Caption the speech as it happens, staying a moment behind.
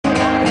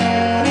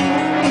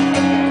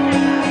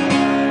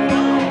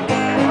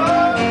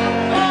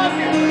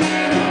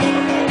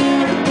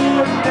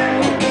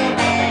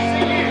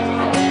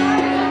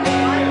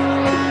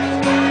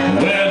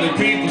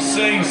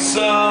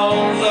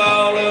songs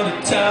all of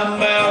the time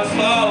about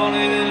falling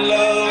in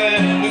love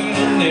and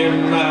losing their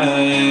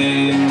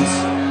minds.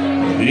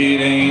 But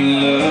it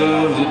ain't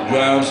love that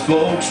drives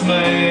folks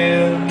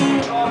mad.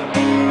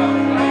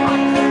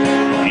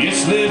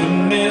 It's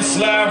living this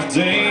life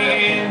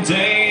day in,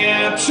 day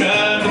out,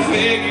 trying to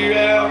figure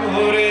out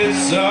what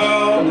it's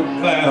all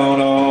about.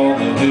 All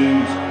the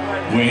who's,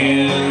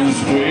 whens,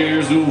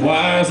 where's, the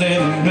whys,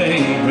 and the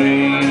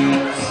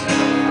maybes.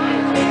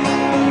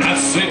 I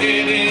said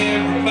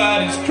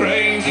everybody's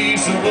crazy,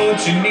 so what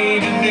you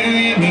need to do,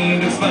 you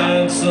need to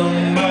find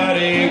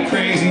somebody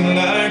crazy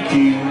like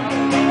you.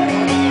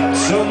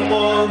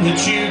 Someone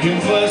that you can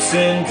fuss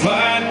and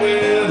fight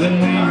with, and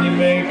when you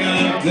make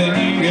up, then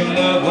you can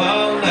love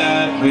all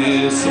night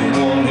with.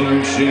 Someone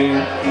who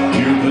shares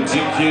your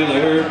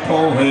particular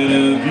point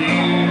of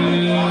view.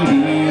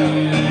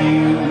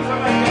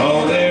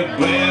 Oh, they're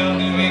bound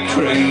to be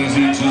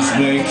crazy, just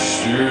make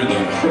sure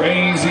they're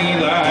crazy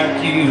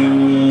like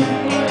you.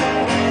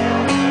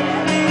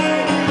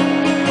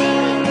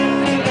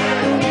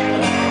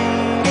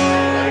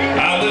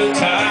 I looked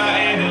high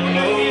and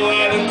low, I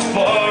looked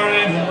far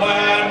and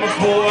wide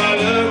before I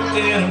looked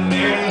in the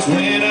mirrors.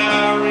 When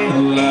I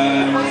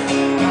realized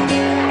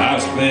I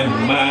spent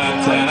my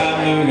time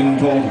looking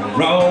for the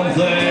wrong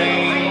thing.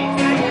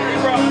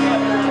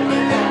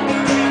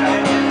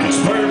 It's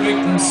perfect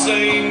and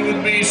sane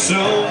would be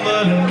so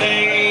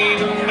mundane.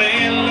 A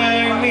man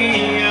like me,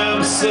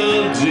 I'm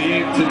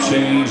subject to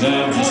change.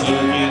 I'm just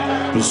looking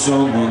for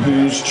someone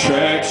whose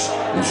tracks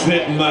will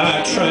fit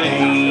my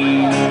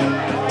train.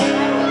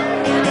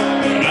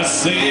 I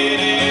said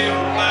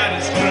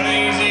everybody's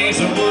crazy,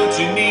 so what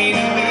you need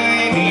to do,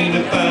 you need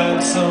to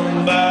find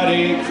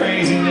somebody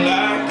crazy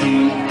like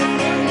you.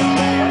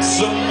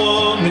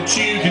 Someone that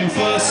you can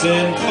fuss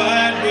and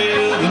fight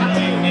with, and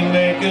when you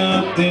make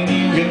up, then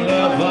you can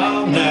love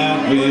all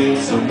night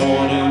with.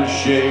 Someone who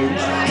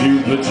shares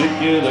your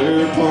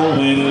particular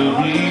point of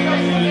view.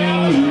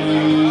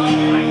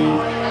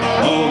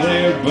 Oh,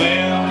 they're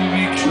bound to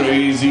be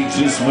crazy,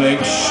 just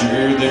make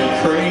sure they're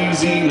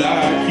crazy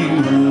like you.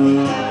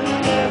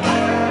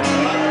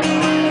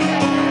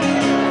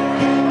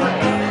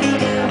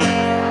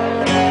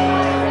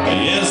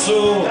 So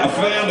I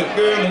found a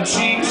girl and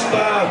she was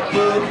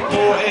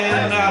 5'4",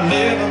 and I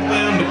never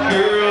found a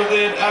girl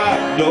that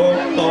I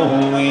don't know.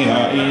 We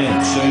are in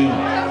tune,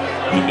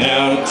 but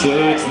out of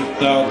touch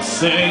with all the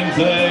same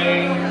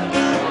things.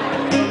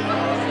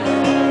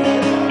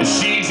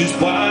 She's just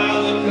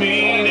wild and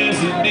mean as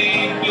the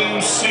deep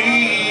blue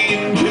sea,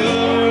 and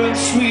pure and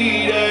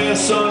sweet as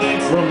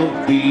sunlight from a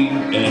beat.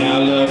 And I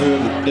love her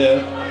to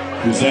death,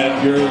 'cause that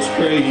girl's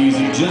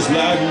crazy just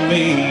like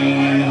me.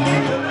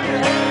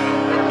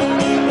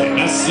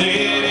 I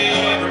said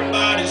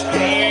everybody's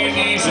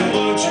crazy, so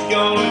what you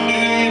gonna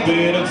do? You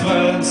better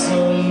find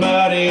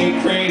somebody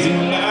crazy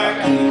like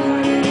you.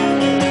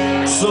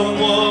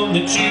 Someone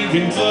that you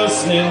can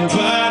fuss and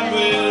fight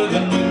with,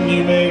 and when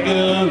you make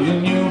up,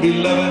 then you'll be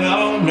loving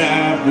all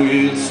night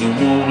with.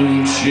 Someone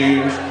who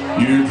shares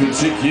your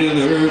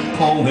particular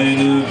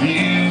point of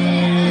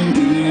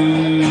view.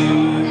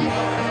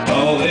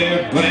 Oh,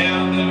 they're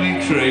bound to be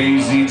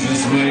crazy,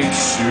 just make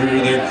sure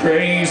they're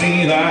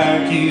crazy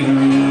like you.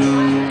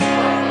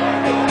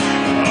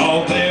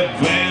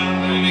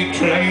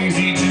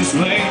 Crazy, just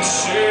make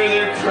sure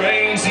they're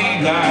crazy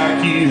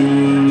like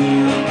you.